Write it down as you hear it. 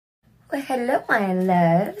Well, hello, my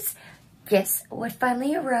loves. Guess what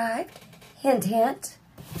finally arrived? Hint, hint.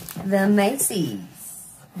 The Macy's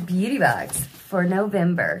Beauty Box for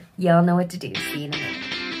November. Y'all know what to do. See you in a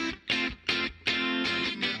minute.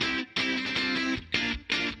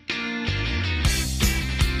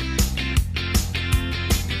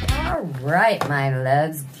 All right, my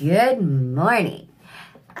loves. Good morning.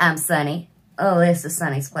 I'm Sunny. Oh, this is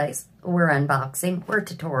Sunny's place. We're unboxing. We're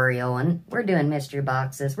tutorialing. We're doing mystery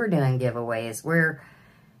boxes. We're doing giveaways.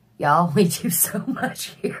 Y'all, we do so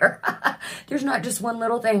much here. There's not just one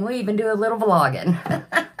little thing. We even do a little vlogging.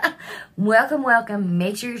 Welcome, welcome.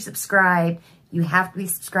 Make sure you're subscribed. You have to be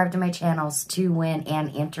subscribed to my channels to win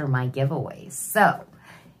and enter my giveaways. So,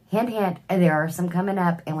 hint, hint, there are some coming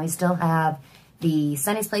up, and we still have the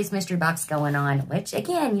Sunny's Place mystery box going on, which,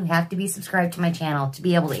 again, you have to be subscribed to my channel to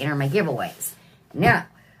be able to enter my giveaways. Now,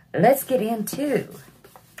 let's get into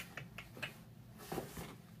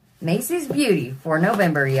Macy's Beauty for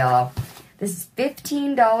November, y'all. This is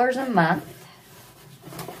 $15 a month.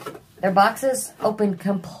 Their boxes open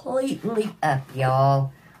completely up,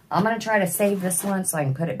 y'all. I'm going to try to save this one so I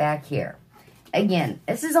can put it back here. Again,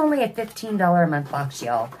 this is only a $15 a month box,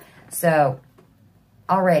 y'all. So,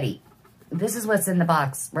 already, this is what's in the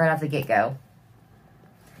box right off the get-go.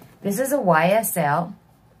 This is a YSL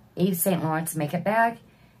Yves St. Laurent makeup bag.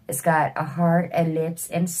 It's got a heart, a lips,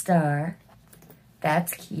 and star.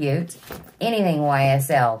 That's cute. Anything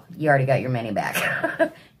YSL, you already got your money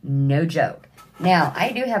back. No joke. Now,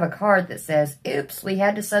 I do have a card that says, oops, we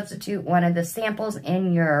had to substitute one of the samples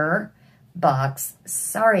in your box.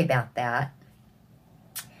 Sorry about that.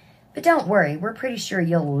 But don't worry, we're pretty sure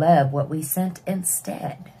you'll love what we sent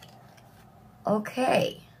instead.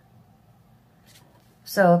 Okay.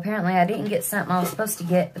 So, apparently I didn't get something I was supposed to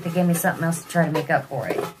get, but they gave me something else to try to make up for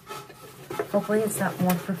it. Hopefully it's not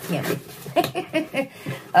more perfume.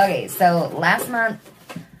 Okay, so last month,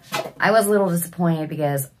 I was a little disappointed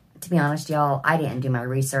because, to be honest, y'all, I didn't do my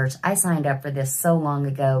research. I signed up for this so long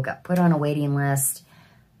ago, got put on a waiting list.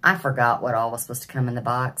 I forgot what all was supposed to come in the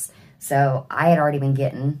box. So, I had already been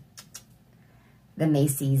getting the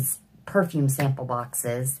Macy's perfume sample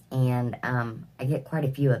boxes, and I get quite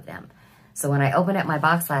a few of them. So when I opened up my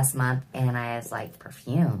box last month, and I was like,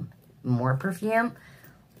 perfume? More perfume?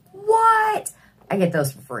 What? I get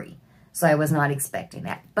those for free. So I was not expecting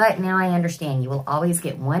that. But now I understand you will always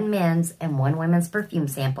get one men's and one women's perfume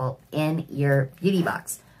sample in your beauty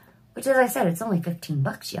box. Which, as I said, it's only 15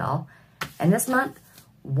 bucks, y'all. And this month,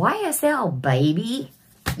 YSL, baby.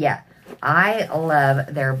 Yeah, I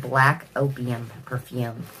love their Black Opium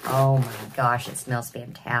perfume. Oh my gosh, it smells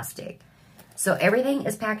fantastic. So everything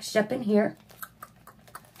is packaged up in here.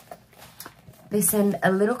 They send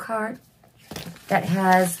a little card that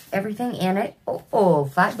has everything in it.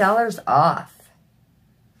 Oh, $5 off.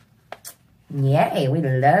 Yay, we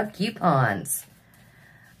love coupons.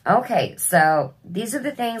 Okay, so these are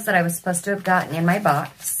the things that I was supposed to have gotten in my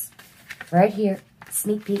box. Right here,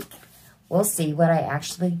 sneak peek. We'll see what I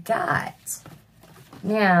actually got.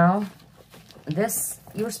 Now, this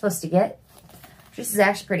you were supposed to get. This is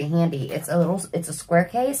actually pretty handy. It's a square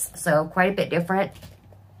case, so quite a bit different.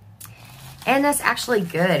 And that's actually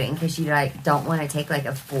good in case you don't want to take like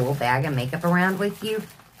a full bag of makeup around with you.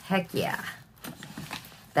 Heck yeah.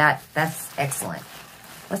 That's excellent.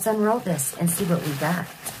 Let's unroll this and see what we got.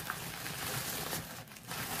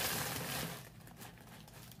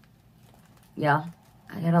 Yeah,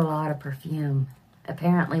 I got a lot of perfume.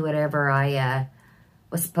 Apparently whatever I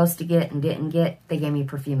was supposed to get and didn't get, they gave me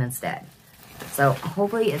perfume instead. So,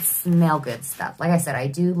 hopefully it's smell good stuff. Like I said, I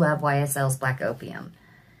do love YSL's Black Opium.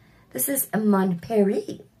 This is a Mon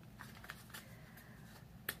Paris.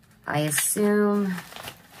 I assume...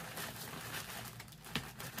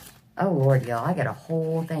 Oh, Lord, y'all. I got a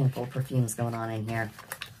whole thing full of perfumes going on in here.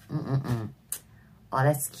 Oh,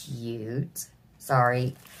 that's cute.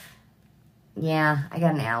 Sorry. Yeah, I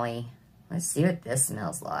got an alley. Let's see what this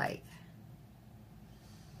smells like.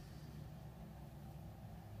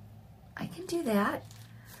 I can do that.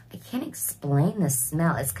 I can't explain the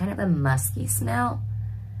smell. It's kind of a musky smell.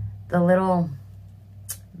 The little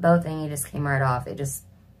bow thingy just came right off. It just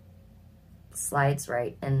slides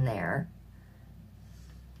right in there.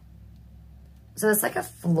 So it's like a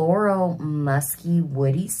floral, musky,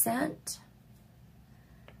 woody scent.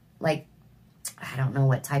 Like, I don't know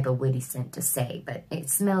what type of woody scent to say, but it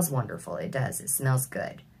smells wonderful. It does. It smells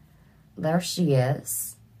good. There she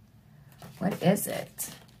is. What is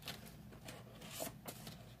it?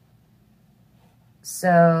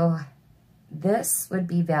 So, this would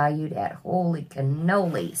be valued at, holy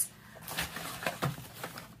cannolis.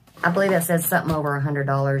 I believe that says something over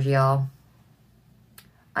 $100, y'all.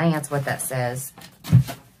 I think that's what that says.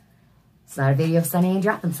 It's not a video of Sunny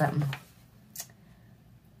dropping something.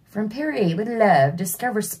 From Perry with love,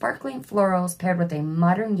 discover sparkling florals paired with a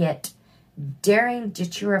modern yet daring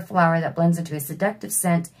datura flower that blends into a seductive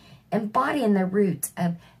scent, embodying the roots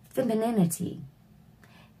of femininity.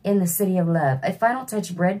 In the city of love, a final touch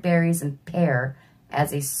of red berries and pear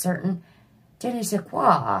adds a certain je ne sais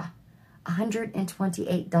quoi.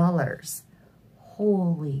 $128.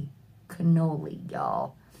 Holy cannoli,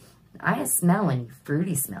 y'all. I didn't smell any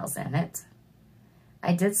fruity smells in it.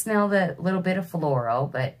 I did smell the little bit of floral,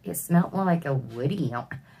 but it smelled more like a woody.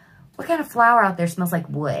 What kind of flower out there smells like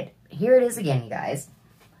wood? Here it is again, you guys.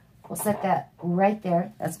 We'll set that right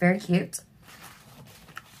there. That's very cute.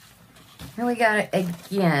 Here we got it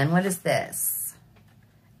again. What is this?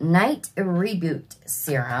 Night Reboot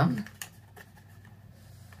Serum.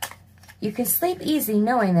 You can sleep easy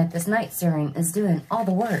knowing that this night serum is doing all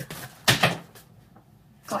the work.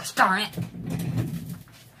 Gosh darn it.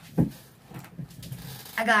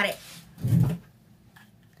 I got it.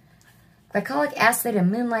 Glycolic acid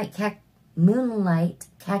and moonlight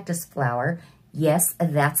cactus flower. Yes,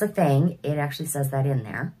 that's a thing. It actually says that in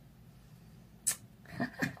there.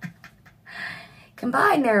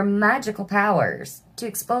 Combine their magical powers to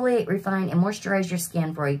exfoliate, refine, and moisturize your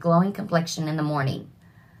skin for a glowing complexion in the morning.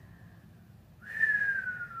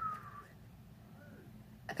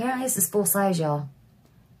 Apparently this is full size, y'all.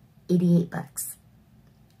 88 bucks.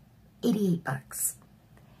 88 bucks.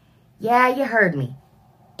 Yeah, you heard me.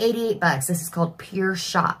 88 bucks. This is called Pure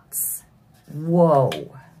Shots.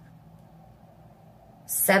 Whoa.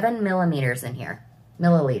 7 millimeters in here.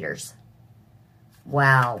 Milliliters.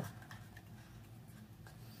 Wow.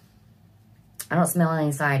 I don't smell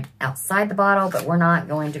any outside the bottle, but we're not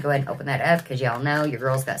going to go ahead and open that up because y'all know your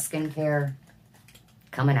girl's got skincare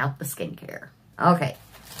coming out the skincare. Okay.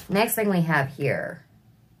 Next thing we have here.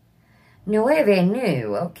 Nueve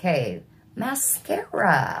New. Okay.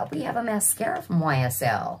 Mascara. We have a mascara from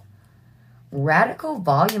YSL. Radical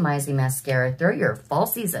Volumizing Mascara. Throw your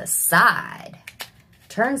falsies aside.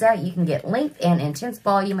 Turns out you can get length and intense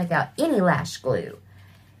volume without any lash glue.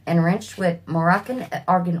 Enriched with Moroccan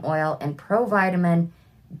argan oil and provitamin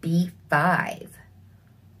B5.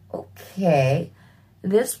 Okay.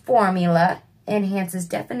 This formula enhances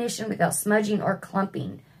definition without smudging or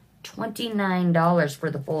clumping. $29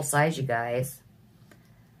 for the full size, you guys.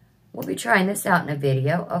 We'll be trying this out in a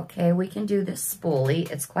video. Okay, we can do this spoolie.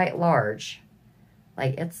 It's quite large.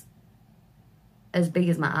 Like, it's as big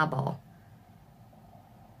as my eyeball.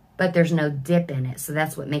 But there's no dip in it, so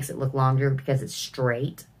that's what makes it look longer because it's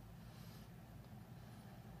straight.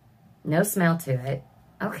 No smell to it.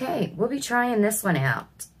 Okay, we'll be trying this one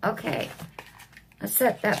out. Okay, let's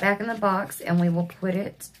set that back in the box, and we will put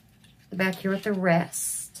it back here with the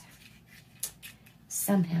rest.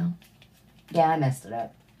 Somehow. Yeah, I messed it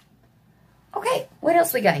up. Okay, what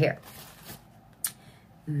else we got here?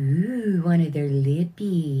 Ooh, one of their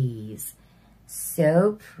lippies.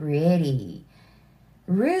 So pretty.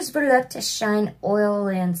 Rouge Volupte Shine Oil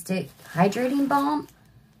and Stick Hydrating Balm.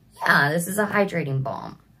 Yeah, this is a hydrating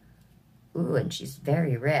balm. Ooh, and she's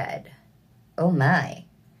very red. Oh my.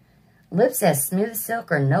 Lips as smooth as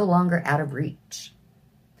silk are no longer out of reach.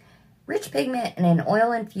 Rich pigment and an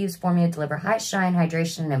oil-infused formula deliver high shine,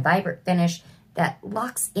 hydration, and a vibrant finish that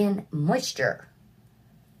locks in moisture.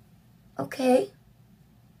 Okay.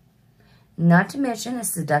 Not to mention, a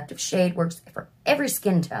seductive shade works for every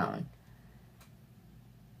skin tone.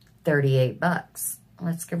 38 bucks.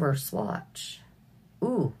 Let's give her a swatch.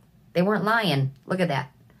 Ooh, they weren't lying. Look at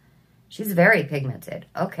that. She's very pigmented.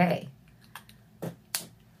 Okay.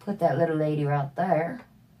 Put that little lady right there.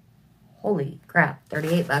 Holy crap.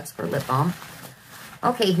 38 bucks for lip balm.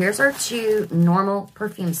 Okay, here's our two normal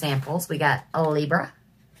perfume samples. We got a Libra,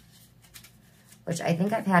 which I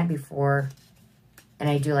think I've had before, and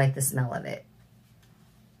I do like the smell of it.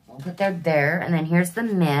 We'll put that there. And then here's the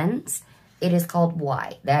men's. It is called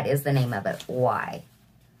Y. That is the name of it. Y.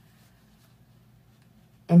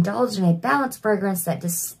 Indulge in a balanced fragrance that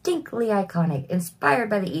distinctly iconic, inspired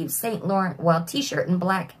by the Yves Saint Laurent wild t-shirt and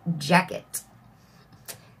black jacket.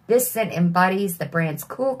 This scent embodies the brand's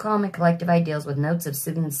cool, calm, and collective ideals with notes of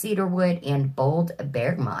soothing cedarwood and bold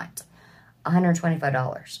bergamot.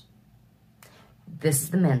 $125. This is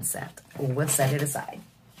the men's set. We'll set it aside.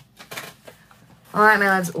 All right, my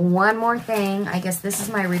loves, one more thing. I guess this is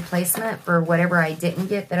my replacement for whatever I didn't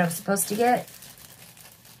get that I was supposed to get.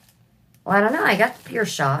 Well, I don't know. I got the Pure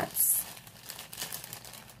Shots.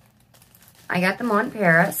 I got them on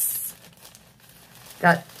Paris.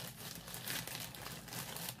 Got...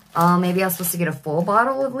 Oh, maybe I was supposed to get a full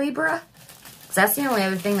bottle of Libra. Because that's the only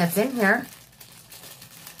other thing that's in here.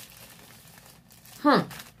 I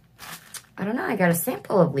don't know. I got a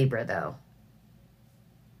sample of Libra, though.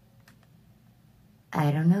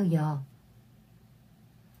 I don't know, y'all.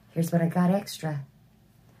 Here's what I got extra.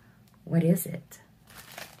 What is it?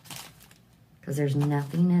 Because there's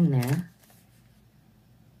nothing in there.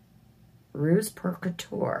 Ruse Per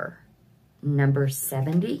Couture, number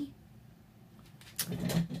 70.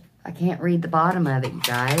 I can't read the bottom of it, you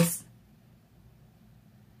guys.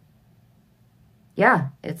 Yeah,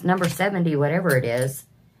 it's number 70, whatever it is.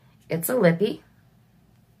 It's a lippy.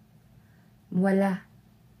 Voila.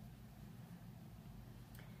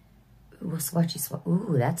 Ooh, a swatchy swatch.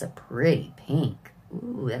 Ooh, that's a pretty pink.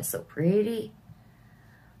 Ooh, that's so pretty.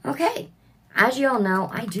 Okay, as you all know,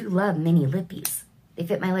 I do love mini lippies. They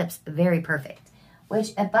fit my lips very perfect.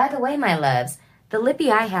 Which, by the way, my loves, the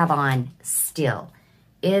lippy I have on still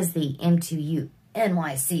is the M2U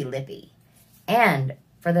NYC lippy. And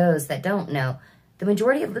for those that don't know, the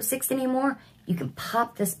majority of lipsticks anymore, you can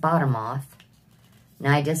pop this bottom off.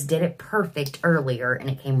 Now, I just did it perfect earlier, and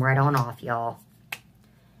it came right on off, y'all.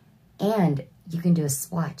 And you can do a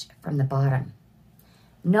swatch from the bottom.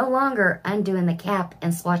 No longer undoing the cap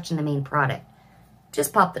and swatching the main product.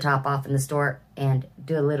 Just pop the top off in the store and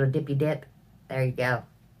do a little dippy dip. There you go.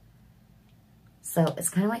 So it's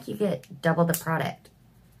kind of like you get double the product.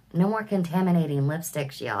 No more contaminating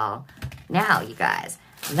lipsticks, y'all. Now, you guys,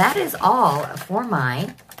 that is all for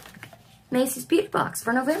my Macy's Beauty Box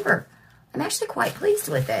for November. I'm actually quite pleased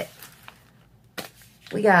with it.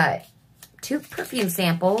 We got 2 perfume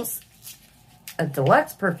samples, a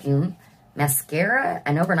deluxe perfume, mascara,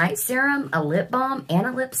 an overnight serum, a lip balm, and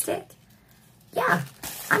a lipstick. Yeah,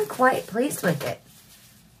 I'm quite pleased with it.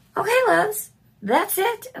 Okay, loves, that's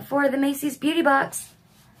it for the Macy's Beauty Box.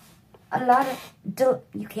 A lot of,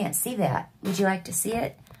 you can't see that. Would you like to see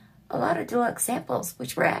it? A lot of deluxe samples,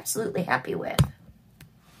 which we're absolutely happy with.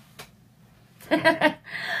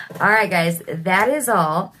 All right, guys, that is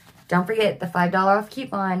all. Don't forget the $5 off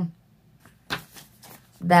coupon.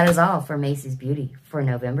 That is all for Macy's Beauty for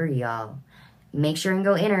November, y'all. Make sure and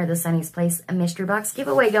go enter the Sunny's Place mystery box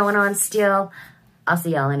giveaway going on still. I'll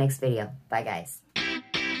see y'all in the next video. Bye, guys.